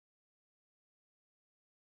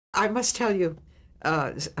I must tell you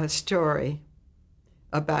a story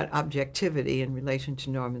about objectivity in relation to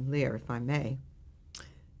Norman Lear, if I may.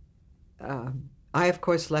 I, of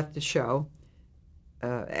course, left the show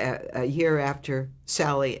a year after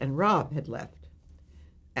Sally and Rob had left.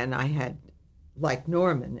 And I had, like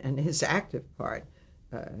Norman and his active part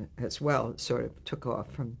as well, sort of took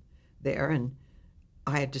off from there. And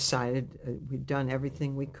I had decided we'd done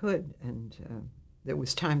everything we could, and there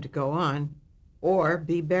was time to go on or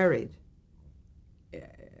be buried,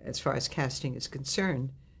 as far as casting is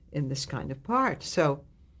concerned, in this kind of part. So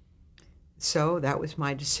that was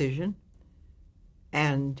my decision.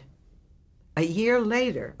 And a year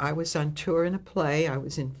later, I was on tour in a play. I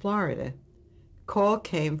was in Florida. Call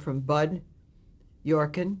came from Bud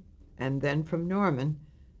Yorkin and then from Norman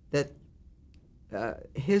that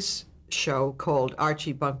his show called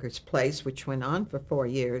Archie Bunker's Place, which went on for 4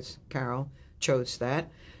 years, Carol chose that.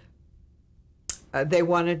 They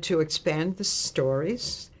wanted to expand the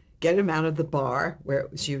stories, get him out of the bar where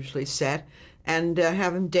it was usually set, and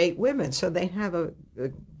have him date women so they have a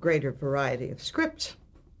greater variety of scripts.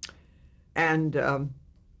 And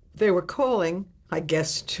they were calling, I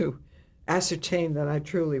guess, to ascertain that I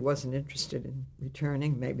truly wasn't interested in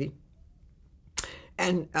returning, maybe.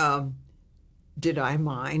 And did I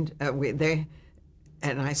mind?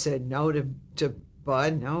 And I said no to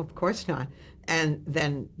Bud. No, of course not. And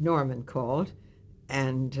then Norman called,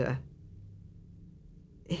 and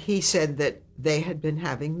he said that they had been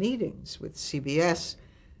having meetings with CBS,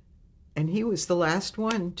 and he was the last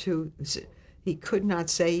one to. He could not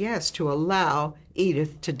say yes to allow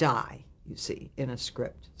Edith to die, you see, in a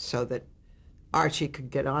script, so that Archie could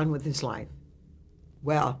get on with his life.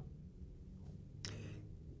 Well,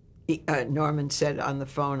 Norman said on the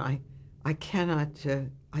phone, I cannot,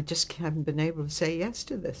 I just haven't been able to say yes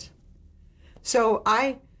to this. So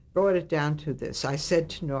I brought it down to this. I said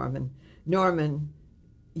to Norman,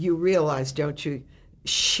 you realize, don't you,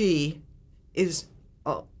 she is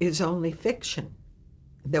only fiction.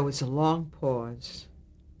 There was a long pause,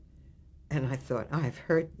 and I thought, I've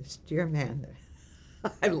heard this dear man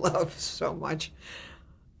that I love so much.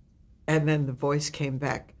 And then the voice came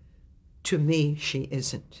back, to me, she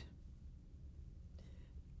isn't.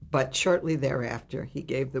 But shortly thereafter, he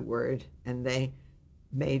gave the word, and they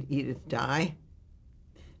made Edith die.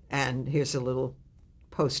 And here's a little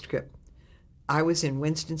postscript. I was in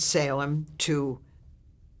Winston-Salem to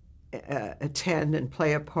attend and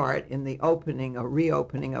play a part in the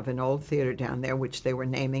reopening of an old theater down there, which they were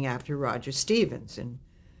naming after Roger Stevens.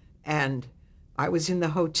 And I was in the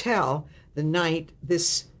hotel the night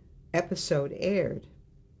this episode aired.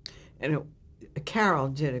 And Carol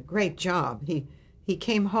did a great job. He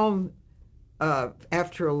came home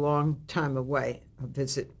after a long time away, a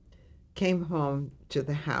visit, came home to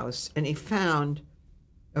the house, and he found,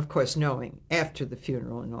 of course, knowing after the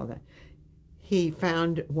funeral and all that, he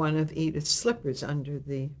found one of Edith's slippers under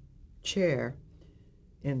the chair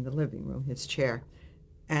in the living room, his chair.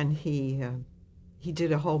 And he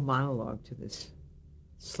did a whole monologue to this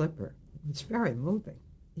slipper. It was very moving.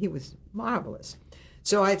 He was marvelous.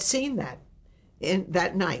 So I'd seen that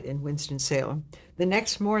that night in Winston-Salem. The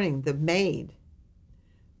next morning, the maid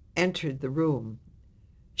entered the room.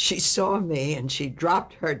 She saw me and she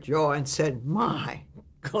dropped her jaw and said, "My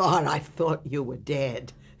God, I thought you were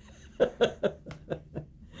dead."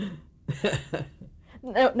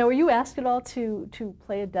 Now, were you asked at all to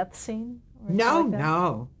play a death scene? No,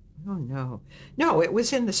 like no, it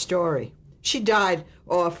was in the story. She died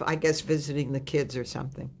off, I guess, visiting the kids or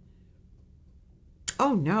something.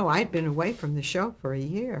 Oh, no, I'd been away from the show for a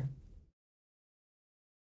year.